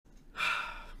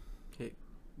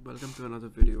Welcome to another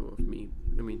video of me.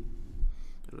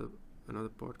 Another, another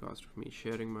podcast of me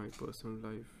sharing my personal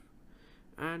life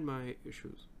and my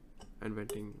issues and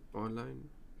venting online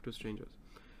to strangers.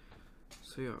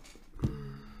 So yeah,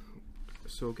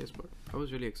 so guess what? I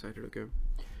was really excited, okay,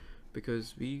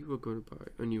 because we were going to buy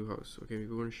a new house. Okay, we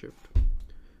were going to shift.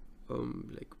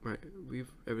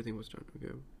 Everything was done,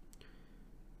 okay,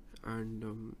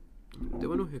 and there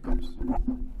were no hiccups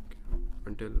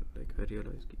until I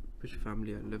realized which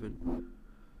family I live with.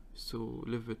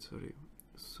 Sorry.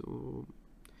 So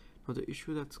now the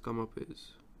issue that's come up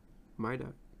is my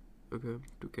dad, okay,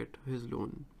 to get his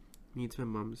loan needs my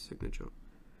mom's signature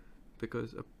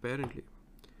because apparently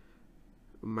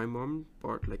my mom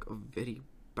bought a very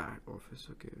bad office,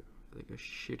 okay, like a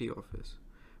shitty office,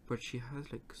 but she has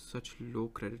such low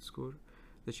credit score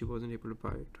that she wasn't able to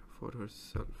buy it for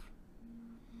herself.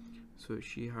 So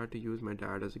she had to use my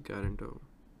dad as a guarantor.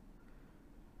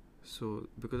 So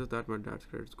because of that, my dad's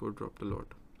credit score dropped a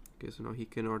lot. Okay, so now he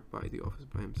cannot buy the office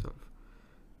by himself.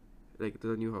 Like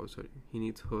the new house, sorry. He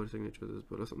needs her signature as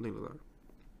well or something like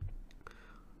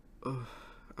that.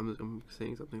 I'm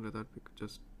saying something like that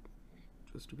just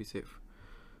to be safe.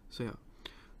 So yeah.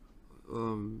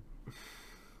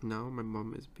 Now my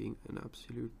mom is being an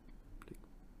absolute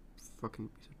fucking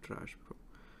piece of trash, bro.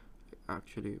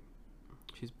 Actually,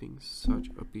 she's being such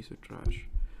a piece of trash.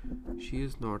 She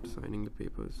is not signing the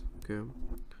papers, okay?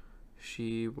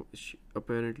 She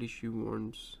apparently she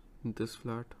wants this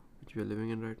flat which we are living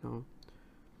in right now.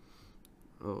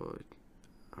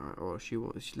 Or she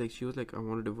was like, I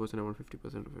want a divorce and I want 50%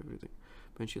 of everything.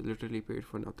 When she literally paid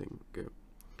for nothing, okay?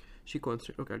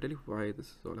 Okay, I'll tell you why this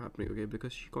is all happening, okay?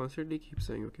 Because she constantly keeps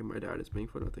saying, okay, my dad is paying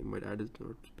for nothing. My dad is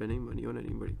not spending money on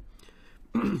anybody.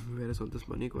 Where is all this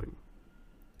money going?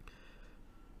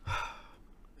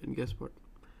 And guess what?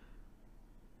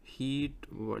 He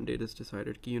one day just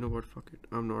decided, you know what, fuck it,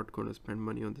 I'm not gonna spend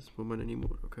money on this woman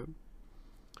anymore, okay?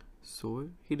 So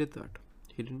he did that.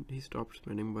 He stopped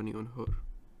spending money on her,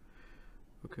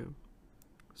 okay?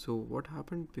 So what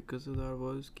happened because of that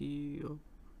was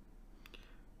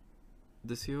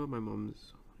this year my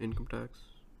mom's income tax,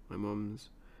 my mom's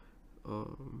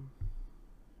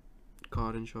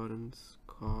car insurance,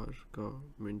 car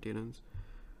maintenance,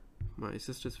 my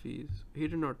sister's fees, he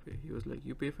did not pay. He was like,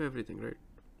 you pay for everything, right?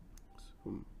 So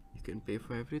you can pay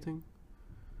for everything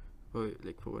for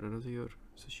another year.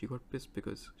 So she got pissed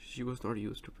because she was not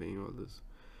used to paying all this.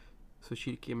 So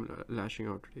she came lashing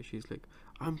out today. She's like,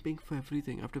 I'm paying for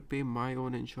everything. I have to pay my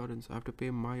own insurance. I have to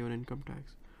pay my own income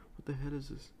tax. What the hell is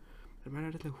this? And my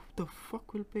dad is like, who the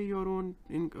fuck will pay your own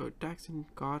tax and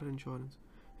car insurance?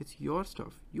 It's your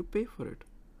stuff. You pay for it.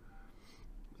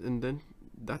 And then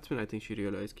that's when I think she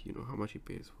realized, how much he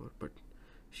pays for. But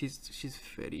she's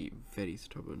very, very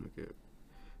stubborn, okay?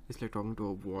 It's like talking to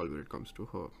a wall when it comes to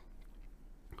her.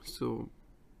 So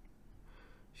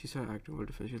she started acting all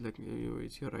different. She's like,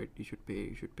 it's your right, you should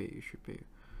pay.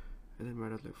 And then my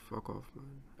dad's like, fuck off,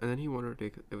 man. And then he wanted to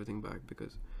take everything back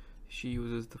because she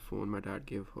uses the phone my dad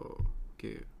gave her,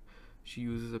 okay? She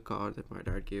uses a car that my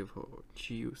dad gave her.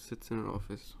 She sits in an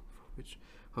office for which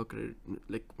her credit,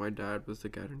 my dad was the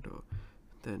guarantor.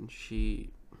 Then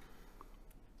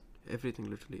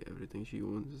literally everything she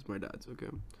owns is my dad's,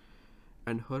 okay?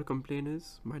 And her complaint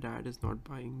is my dad is not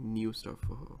buying new stuff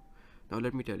for her. Now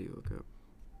let me tell you, okay,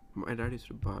 my dad used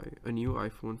to buy a new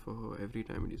iPhone for her every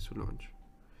time it used to launch.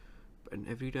 And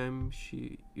every time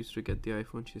she used to get the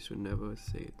iPhone, she used to never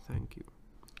say thank you.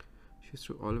 She used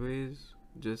to always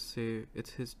just say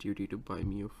it's his duty to buy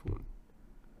me a phone.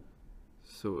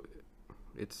 So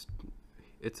it's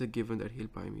a given that he'll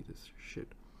buy me this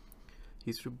shit.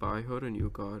 He used to buy her a new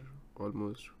car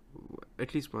almost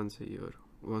at least once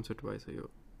or twice a year,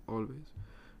 always.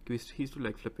 He used to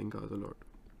like flipping cars a lot.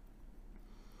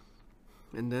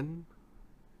 And then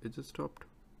it just stopped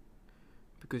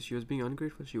because she was being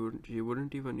ungrateful. She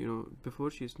wouldn't even,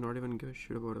 before she's not even give a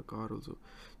shit about a car also.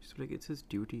 She's like, it's his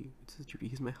duty.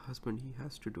 He's my husband. He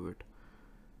has to do it.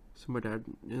 So my dad,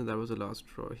 that was the last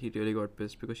straw. He really got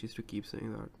pissed because she used to keep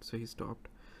saying that. So he stopped.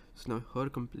 So now her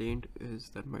complaint is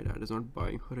that my dad is not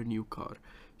buying her a new car.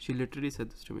 She literally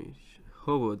said this to me.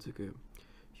 Her words, okay.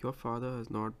 Your father has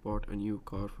not bought a new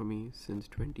car for me since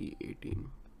 2018.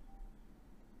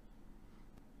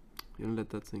 Let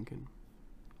that sink in.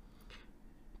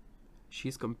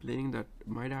 She's complaining that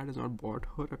my dad has not bought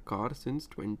her a car since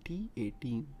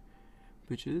 2018,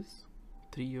 which is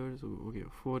 3 years ago, okay,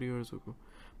 4 years ago.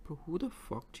 Bro, who the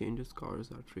fuck changes cars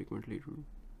that frequently, dude?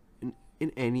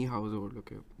 In any household,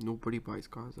 okay, nobody buys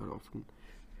cars that often.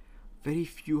 Very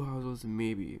few households,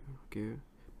 maybe, okay.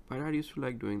 My dad used to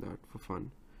like doing that for fun,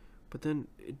 But then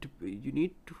you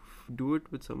need to do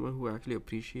it with someone who actually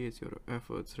appreciates your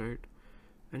efforts, right?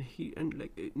 And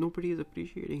like nobody is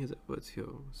appreciating his efforts here,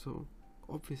 so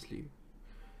obviously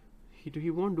he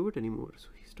won't do it anymore. So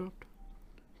he stopped.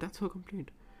 That's her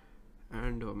complaint.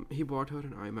 And he bought her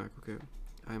an iMac. Okay,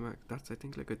 iMac. That's I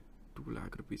think like a 2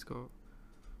 lakh rupees ka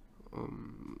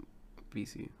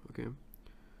PC. Okay,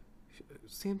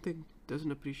 same thing.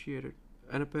 Doesn't appreciate it.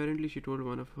 And apparently she told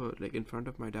one of her, like in front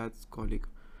of my dad's colleague.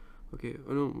 Okay,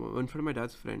 oh no, in front of my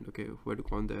dad's friend. Okay, who had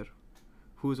gone there,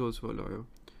 who is also a lawyer.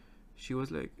 She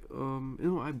was like,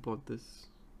 I bought this.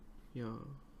 Yeah,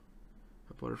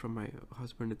 I bought it from my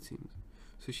husband, it seems.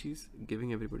 So she's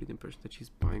giving everybody the impression that she's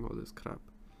buying all this crap.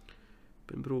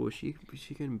 But bro, she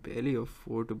can barely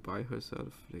afford to buy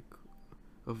herself like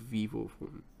a Vivo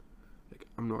phone. Like,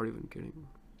 I'm not even kidding.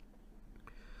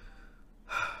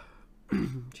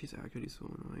 She's actually so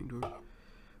annoying, dude.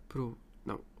 Bro,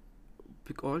 now,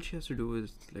 all she has to do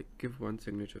is like give one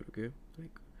signature, okay?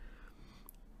 Like,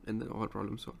 and then all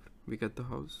problems solved. We get the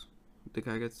house, the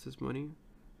guy gets his money,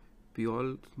 we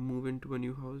all move into a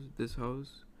new house. This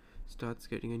house starts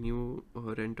getting a new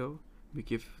renter. We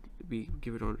give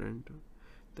it on rent.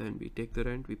 Then we take the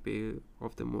rent. We pay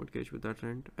off the mortgage with that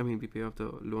rent. I mean, we pay off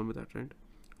the loan with that rent.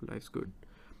 Life's good.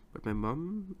 But my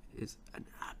mom is an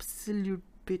absolute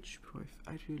bitch, bro.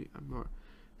 I'm not.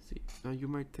 See, now you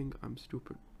might think I'm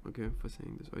stupid, okay, for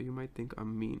saying this, or you might think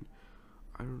I'm mean.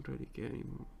 I don't really care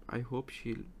anymore. I hope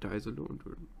she dies alone,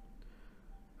 dude.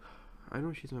 I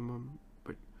know she's my mom,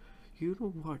 but you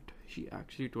know what? She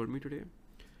actually told me today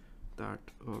that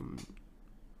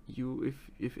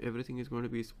if everything is going to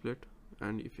be split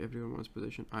and if everyone wants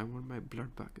possession, I want my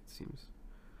blood back. It seems.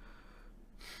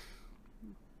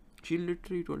 She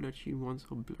literally told that she wants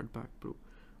her blood back, bro.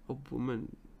 A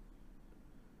woman.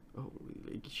 Oh,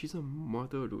 like she's a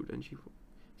mother, dude, and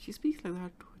she speaks like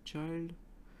that to a child.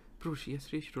 Bro,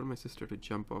 yesterday she told my sister to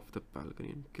jump off the balcony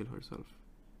and kill herself.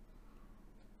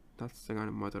 That's the kind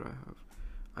of mother I have.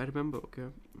 I remember, okay,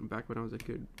 back when I was a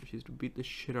kid, she used to beat the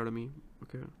shit out of me,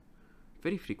 okay,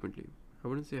 very frequently. I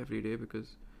wouldn't say every day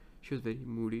because she was very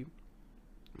moody.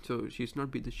 So she used to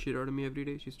not beat the shit out of me every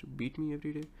day. She used to beat me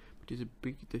every day, but she used to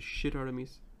beat the shit out of me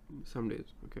some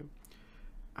days, okay.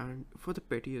 And for the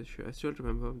pettiest shit, I still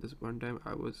remember this one time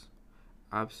I was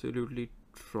absolutely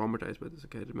traumatized by this.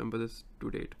 Okay, I remember this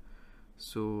to date.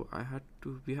 So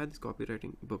we had these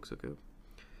copywriting books, okay,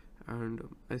 and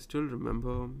I still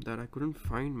remember that I couldn't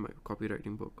find my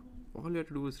copywriting book. All you had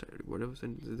to do was write whatever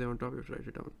sentence is there on top, you have to write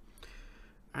it down.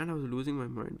 And I was losing my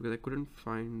mind because I couldn't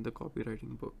find the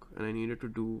copywriting book, and I needed to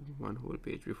do one whole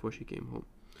page before she came home,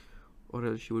 or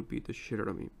else she would beat the shit out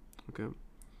of me, okay.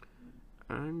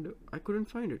 And I couldn't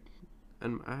find it,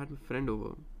 and I had my friend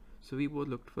over, so we both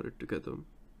looked for it together.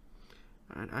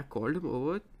 And I called him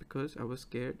over because I was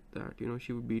scared that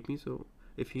she would beat me. So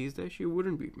if he's there, she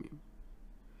wouldn't beat me.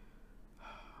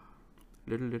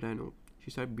 Little did I know, she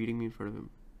started beating me in front of him.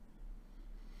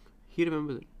 He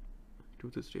remembers it to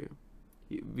this day.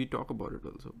 We talk about it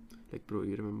also. Like, bro,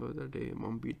 you remember that day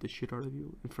mom beat the shit out of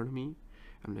you in front of me?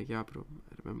 I'm like, yeah, bro,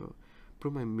 I remember.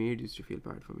 Bro, my maid used to feel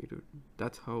bad for me, dude.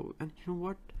 That's how. And you know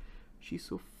what? She's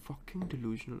so fucking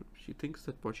delusional. She thinks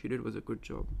that what she did was a good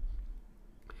job.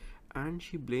 And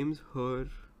she blames her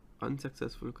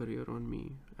unsuccessful career on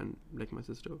me and like my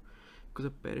sister, because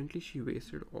apparently she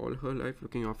wasted all her life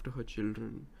looking after her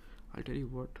children. I'll tell you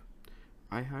what,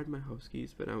 I had my house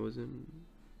keys when I was in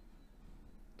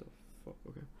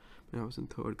when I was in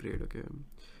 3rd grade, okay.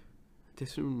 There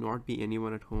used to not be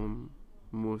anyone at home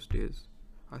most days.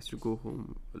 I used to go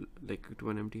home like to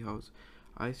an empty house.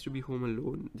 I used to be home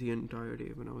alone the entire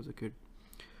day when I was a kid.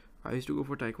 I used to go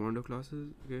for taekwondo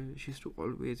classes, okay. She used to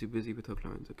always be busy with her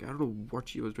clients, okay. I don't know what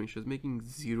she was doing. She was making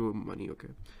zero money, okay,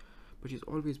 but she's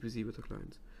always busy with her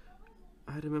clients.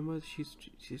 I remember she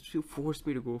used to force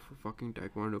me to go for fucking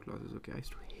taekwondo classes, okay. I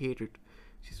used to hate it.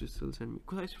 She used to still send me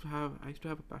because I used to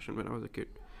have a passion when I was a kid.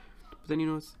 But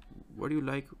then what do you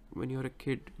like when you're a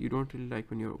kid? You don't really like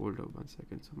when you're older. 1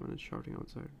 second, someone is shouting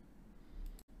outside.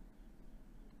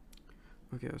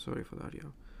 Okay, sorry for that,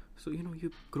 yeah. So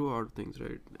you grow out of things,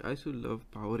 right? I used to love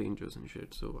Power Rangers and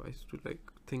shit, so I used to like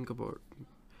think about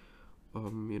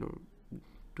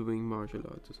doing martial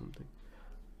arts or something.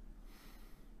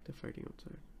 They're fighting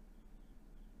outside.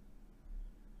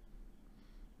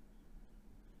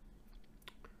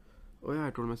 Oh yeah,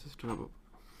 I told my sister about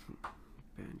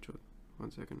Banjo.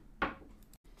 1 second.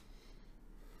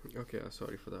 Okay,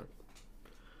 sorry for that.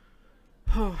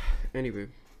 Anyway,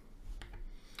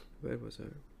 where was I?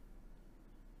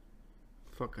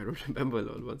 Fuck, I don't remember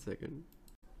lol. 1 second.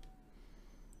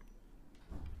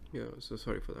 Yeah, so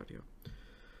sorry for that, yeah.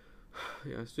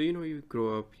 Yeah, so you know, you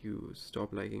grow up, you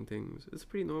stop liking things. It's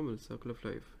pretty normal circle of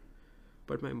life.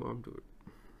 But my mom, dude,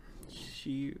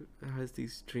 she has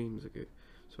these dreams. Okay,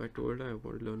 so I told her I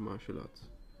want to learn martial arts.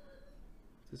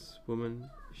 This woman,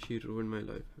 she ruined my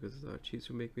life because of that. She used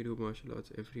to make me do martial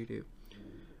arts every day,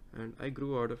 and I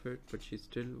grew out of it. But she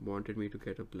still wanted me to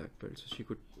get a black belt so she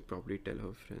could probably tell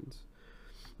her friends,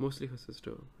 mostly her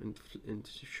sister, and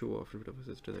show off in front of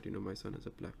her sister that my son has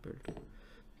a black belt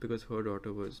because her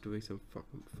daughter was doing some fuck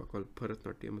all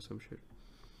Bharatnatyam or some shit.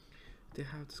 They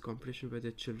have this competition where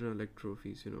their children are like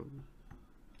trophies,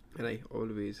 and I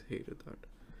always hated that.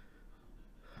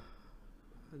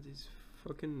 And these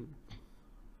fucking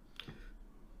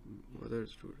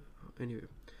mothers, dude. Anyway,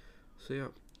 so yeah,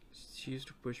 she used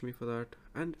to push me for that.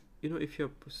 And if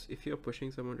you're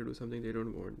pushing someone to do something they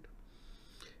don't want,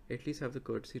 at least have the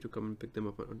courtesy to come and pick them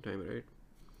up on time, right?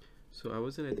 So I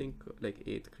was in, I think, like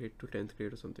 8th grade to 10th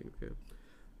grade or something, okay?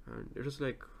 And it was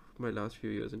like my last few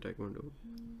years in Taekwondo.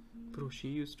 Bro, she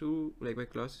used to, like, my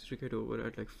class used to get over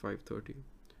at like 5:30.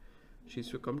 She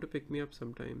used to come to pick me up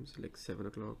sometimes like 7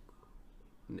 o'clock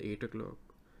and 8 o'clock.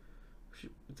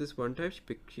 This one time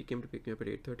she came to pick me up at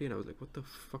 8:30 and I was like, what the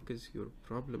fuck is your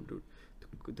problem,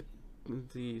 dude?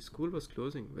 The school was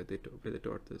closing where they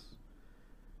taught this.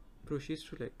 Bro, she used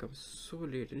to like come so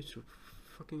late and used to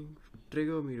fucking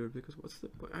trigger me, dude, because what's the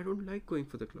point? I don't like going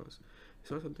for the class.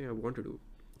 It's not something I want to do.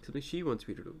 It's something she wants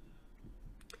me to do.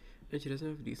 And she doesn't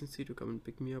have decency to come and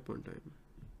pick me up on time.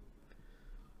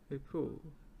 Like, bro,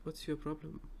 what's your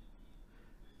problem?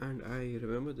 And I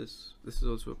remember this is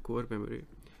also a core memory.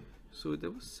 So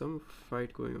there was some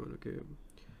fight going on, okay?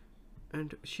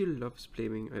 And she loves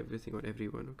blaming everything on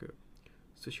everyone, okay?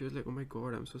 So she was like, oh my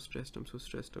god, I'm so stressed.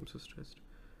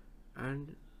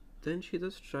 And then she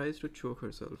just tries to choke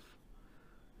herself.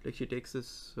 Like, she takes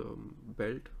this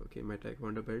belt, okay, my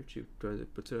Taekwondo belt, she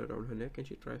puts it around her neck and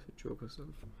she tries to choke herself.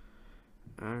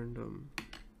 And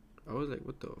I was like,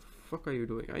 what the fuck are you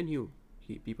doing? I knew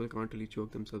people can't really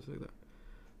choke themselves like that.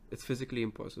 It's physically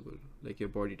impossible. Like, your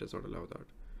body does not allow that.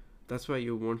 That's why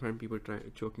you won't find people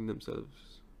choking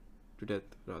themselves to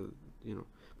death, rather,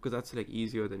 because that's like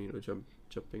easier than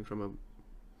jumping from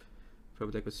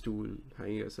like a stool,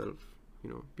 hanging yourself.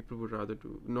 People would rather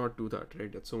not do that,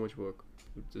 right? That's so much work.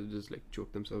 Just like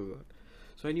choke themselves with that.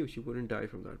 So I knew she wouldn't die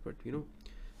from that, but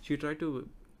she tried to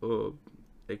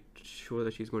like show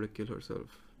that she's going to kill herself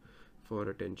for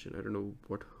attention. I don't know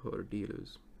what her deal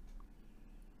is.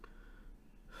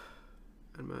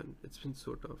 And man, it's been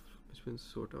so tough.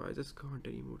 I just can't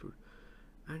anymore, dude.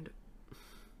 And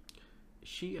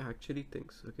she actually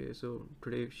thinks, okay, so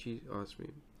today she asked me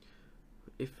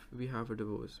if we have a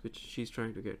divorce, which she's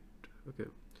trying to get, okay,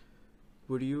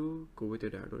 would you go with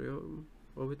your dad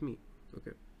or with me?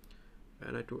 Okay.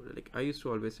 And I told her, like, I used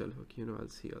to always tell her, I'll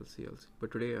see.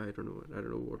 But today I don't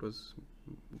know what was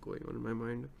going on in my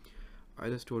mind. I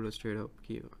just told her straight up,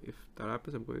 if that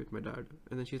happens, I'm going with my dad.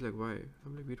 And then she's like, why?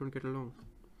 I'm like, we don't get along.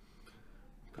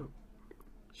 Bro,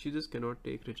 she just cannot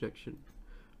take rejection.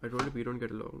 I told her we don't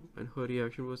get along, and her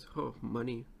reaction was, oh,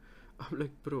 money. I'm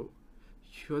like, bro,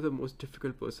 you're the most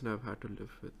difficult person I've had to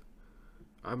live with.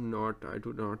 I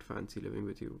do not fancy living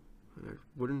with you, and I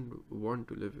wouldn't want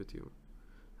to live with you.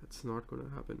 That's not gonna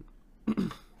happen.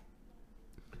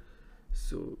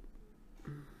 So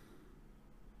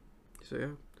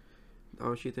yeah,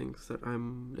 now she thinks that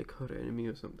I'm like her enemy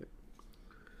or something.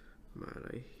 Man,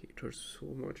 I hate her so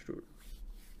much, dude.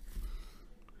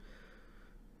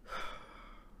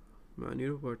 Man, you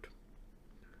know what?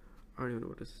 I don't even know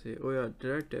what to say. Oh yeah,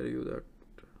 did I tell you that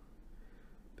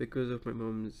because of my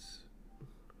mom's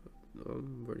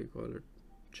what do you call it,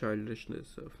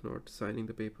 childishness of not signing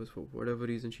the papers for whatever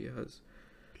reason she has,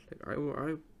 like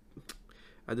I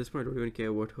at this point I don't even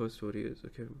care what her story is,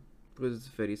 okay, because it's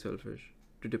very selfish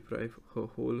to deprive her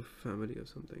whole family of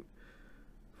something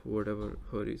for whatever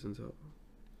her reasons are.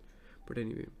 But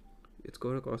anyway, it's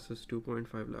gonna cost us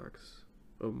 2.5 lakhs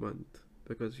a month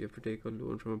because we have to take a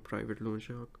loan from a private loan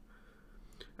shark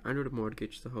and to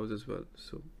mortgage the house as well.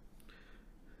 So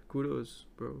kudos,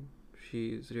 bro.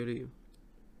 She's really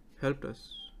helped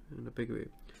us in a big way.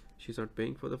 She's not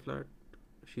paying for the flat.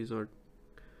 She's not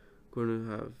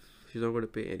going to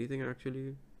pay anything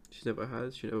actually. She never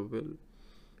has. She never will.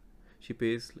 She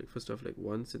pays like for stuff like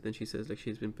once, and then she says like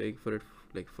she's been paying for it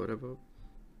like forever.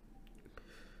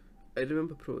 I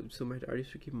remember, bro. So my dad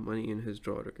used to keep money in his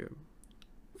drawer, okay,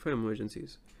 for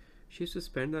emergencies. She used to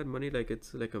spend that money like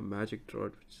it's like a magic drawer,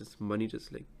 which just money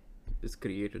just like is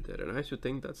created there. And I used to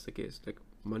think that's the case. Like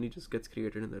money just gets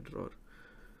created in that drawer.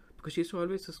 Because she used to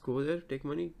always just go there, take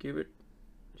money, give it.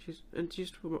 She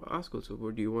used to ask also,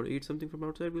 do you want to eat something from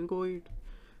outside? We'll go eat.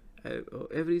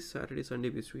 Every Saturday, Sunday,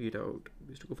 we used to eat out. We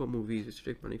used to go for movies. We used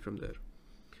to take money from there.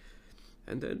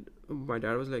 And then my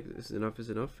dad was like, "This is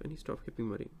enough," and he stopped keeping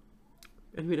money.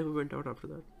 And we never went out after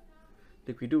that.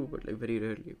 Like we do, but like very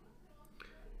rarely.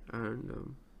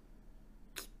 And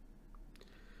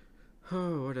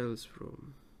oh, what else, bro?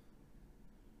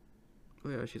 Oh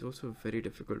yeah, she's also a very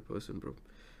difficult person, bro.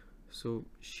 So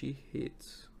she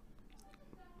hates.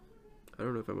 I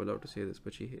don't know if I'm allowed to say this,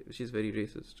 but she's very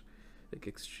racist, like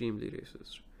extremely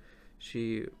racist.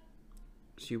 She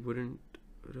she wouldn't.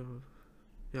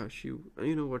 Yeah, she.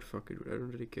 You know what? Fuck it, dude. I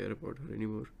don't really care about her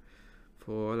anymore.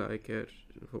 For all I care,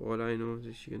 for all I know,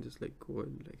 she can just like go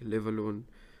and like live alone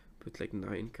with like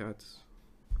 9 cats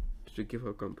to give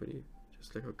her company,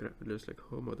 just like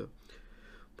her mother.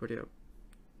 But yeah,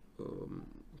 um,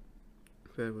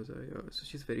 where was I? So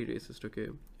she's very racist. Okay,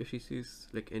 if she sees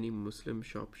like any Muslim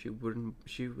shop, she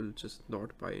will just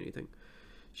not buy anything.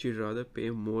 She'd rather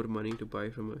pay more money to buy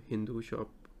from a Hindu shop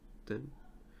than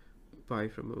buy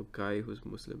from a guy who's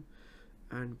Muslim.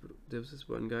 And there was this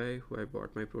one guy who I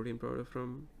bought my protein powder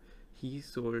from. He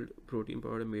sold protein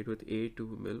powder made with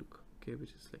A2 milk, okay,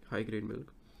 which is like high grade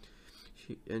milk.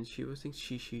 She was saying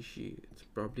she. It's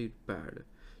probably bad,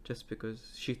 just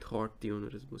because she thought the owner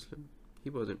is Muslim. He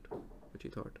wasn't, but she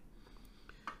thought.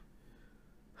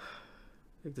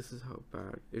 Like this is how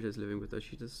bad it is living with her.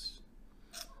 She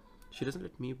doesn't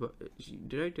let me. But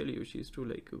did I tell you she used to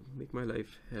like make my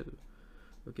life hell?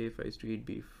 Okay, if I used to eat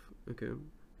beef. Okay,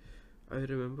 I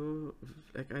remember,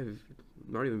 like I've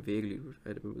not even vaguely. I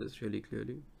remember this really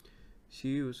clearly. She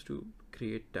used to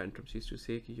create tantrums. She used to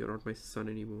say, "You're not my son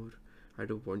anymore. I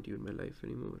don't want you in my life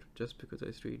anymore," just because I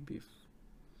used to eat beef.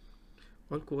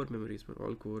 All core memories, man.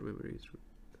 All core memories.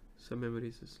 Some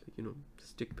memories is like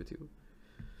stick with you.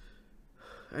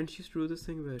 And she used to do this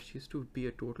thing where she used to be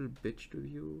a total bitch to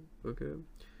you, okay?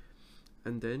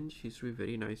 And then she used to be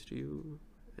very nice to you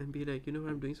and be like,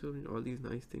 I'm doing all these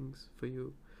nice things for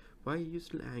you. Why are you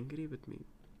still angry with me?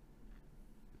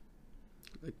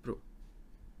 Like, bro.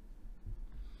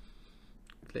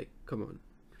 Like, come on.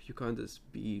 You can't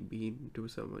just be mean to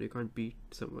someone. You can't beat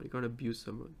someone. You can't abuse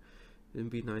someone. And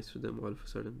be nice to them all of a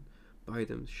sudden. Buy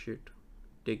them shit.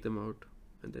 Take them out.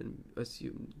 And then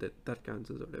assume that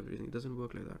cancels out everything. It doesn't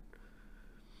work like that.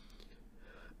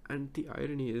 And the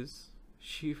irony is,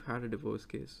 she had a divorce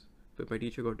case. But my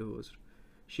teacher got divorced.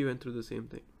 She went through the same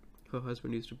thing. Her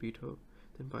husband used to beat her,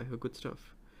 then buy her good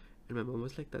stuff. And my mom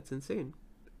was like, "That's insane."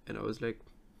 And I was like,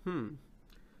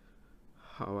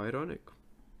 how ironic.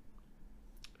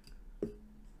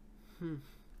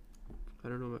 I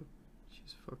don't know, man.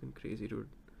 She's fucking crazy, dude.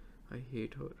 I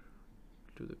hate her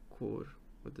to the core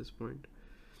at this point.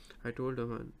 I told her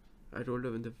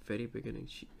in the very beginning.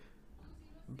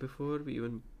 Before we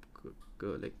even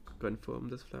like confirm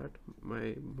this flat,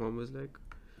 my mom was like,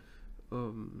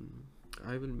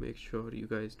 I will make sure you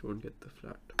guys don't get the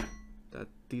flat. That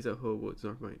these are her words,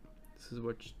 not mine. This is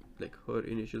what her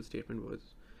initial statement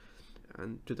was.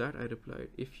 And to that I replied,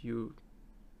 if you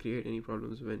create any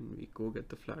problems when we go get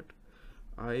the flat,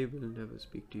 I will never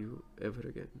speak to you ever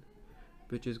again.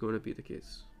 Which is going to be the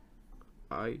case.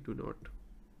 I do not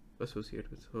associate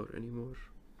with her anymore.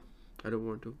 I don't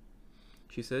want to.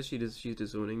 She says she's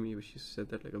disowning me, but she's said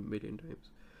that like a million times.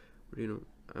 But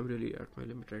I'm really at my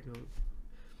limit right now.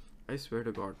 I swear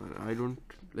to God, man,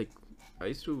 I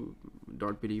used to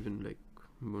not believe in like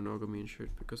monogamy and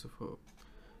shit because of her.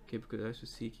 Okay, because I used to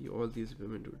see all these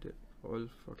women, dude, they're all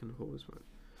fucking hoes, man.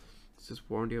 It's just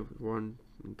want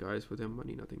guys for their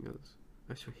money, nothing else.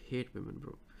 I used to hate women,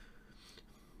 bro.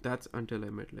 That's until I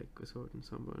met like a certain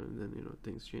someone, and then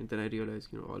things changed. Then I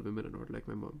realized all women are not like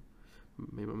my mom.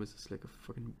 My mom is just like a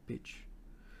fucking bitch.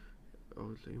 I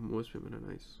was like, most women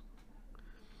are nice.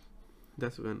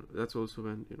 That's also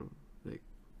when like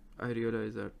I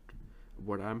realized that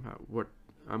what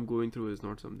I'm going through is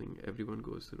not something everyone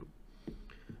goes through.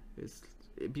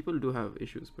 People do have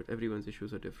issues, but everyone's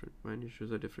issues are different. Mine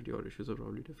issues are different. Your issues are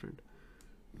probably different.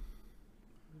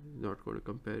 Not going to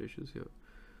compare issues here,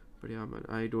 but yeah, man,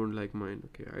 I don't like mine.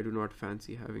 Okay, I do not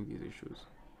fancy having these issues,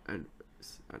 and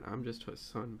I'm just her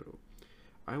son, bro.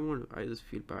 I just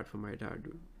feel bad for my dad,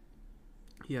 dude.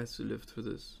 He has to live through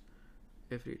this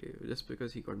every day just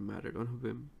because he got married on a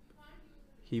whim.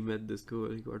 He met this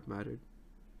girl, he got married,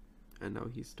 and now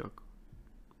he's stuck.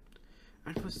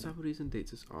 And for some reason, they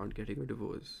just aren't getting a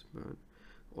divorce, man.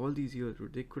 All these years,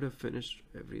 dude, they could have finished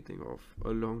everything off a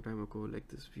long time ago. Like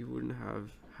this, we wouldn't have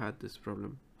had this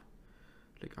problem.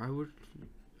 Like I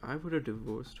would have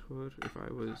divorced her if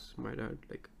I was my dad,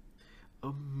 like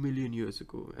a million years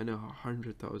ago, and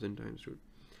 100,000 times, dude.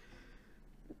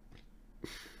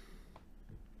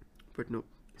 But no,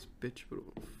 This bitch, bro.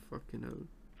 Fucking hell.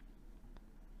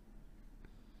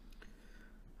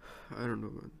 I don't know,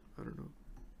 man. I don't know.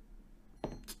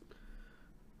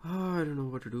 I don't know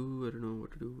what to do. I don't know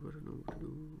what to do. I don't know what to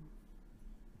do.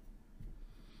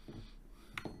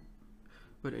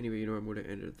 But anyway, I'm going to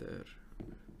end it there.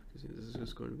 Because this is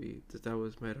just going to be... That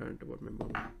was my rant about my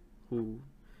mom, who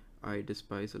I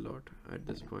despise a lot at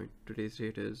this point. Today's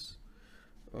date is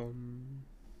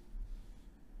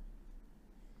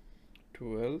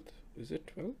 12th. Is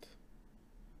it 12th?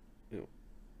 No,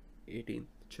 18th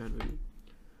January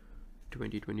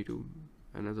 2022.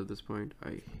 And as of this point,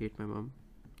 I hate my mom.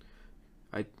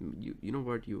 You know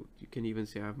what, you can even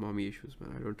say I have mommy issues,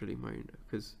 man. I don't really mind,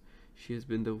 because she has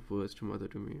been the worst mother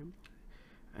to me.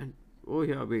 And oh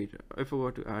yeah, wait, I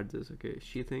forgot to add this. Okay,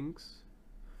 she thinks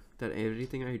that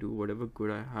everything I do, whatever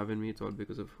good I have in me, it's all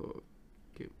because of her.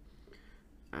 Okay,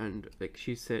 and like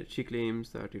she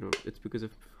claims that it's because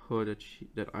of her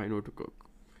that I know to cook.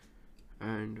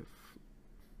 And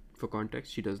for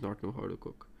context, she does not know how to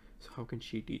cook. So how can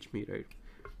she teach me, right?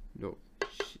 No.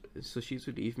 So she used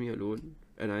to leave me alone,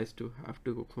 and I used to have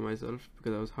to cook for myself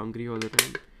because I was hungry all the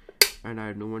time, and I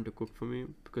had no one to cook for me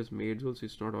because maids also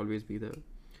used to not always be there.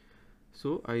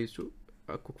 So I used to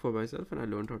cook for myself, and I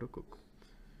learned how to cook.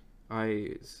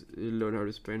 I learned how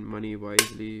to spend money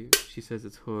wisely. She says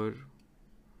it's her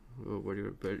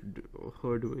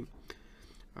her doing.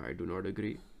 I do not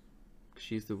agree.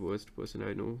 She's the worst person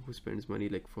I know who spends money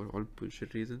like for all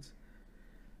bullshit reasons.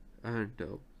 And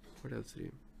what else?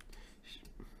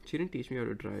 She didn't teach me how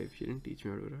to drive. She didn't teach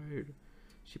me how to ride.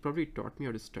 She probably taught me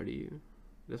how to study.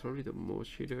 That's probably the most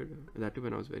she did. That too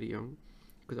when I was very young.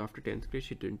 Because after 10th grade,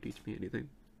 she didn't teach me anything.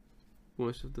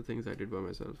 Most of the things I did by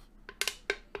myself.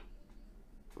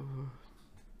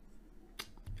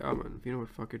 Yeah, man. You know what?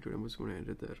 Fuck it, dude. I'm just gonna end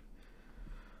it there.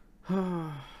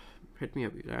 Hit me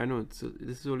up. I know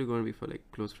this is only gonna be for like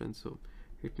close friends, so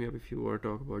hit me up if you want to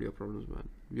talk about your problems, man.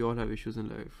 We all have issues in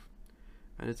life,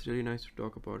 and it's really nice to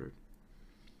talk about it.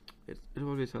 It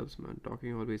always helps, man.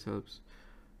 Talking always helps,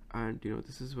 and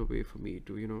this is a way for me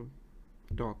to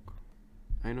talk.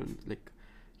 I know, like,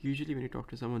 usually when you talk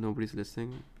to someone, nobody's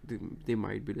listening. They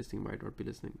might be listening, might not be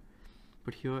listening,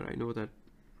 but here I know that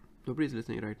nobody's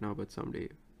listening right now, but someday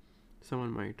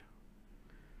someone might,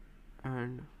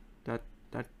 and that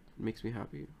makes me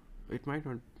happy. It might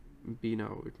not be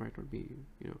now, it might not be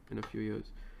in a few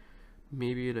years.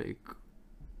 Maybe like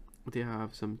they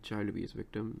have some child abuse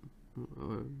victim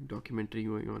documentary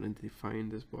going on and they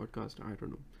find this podcast. I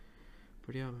don't know,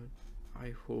 but yeah, man,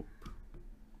 I hope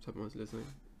someone's listening.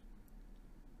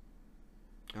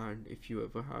 And if you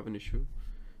ever have an issue,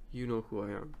 you know who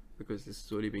I am, because this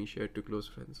is only being shared to close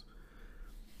friends.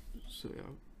 So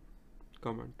yeah,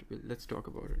 come on, let's talk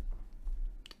about it.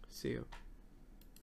 See ya.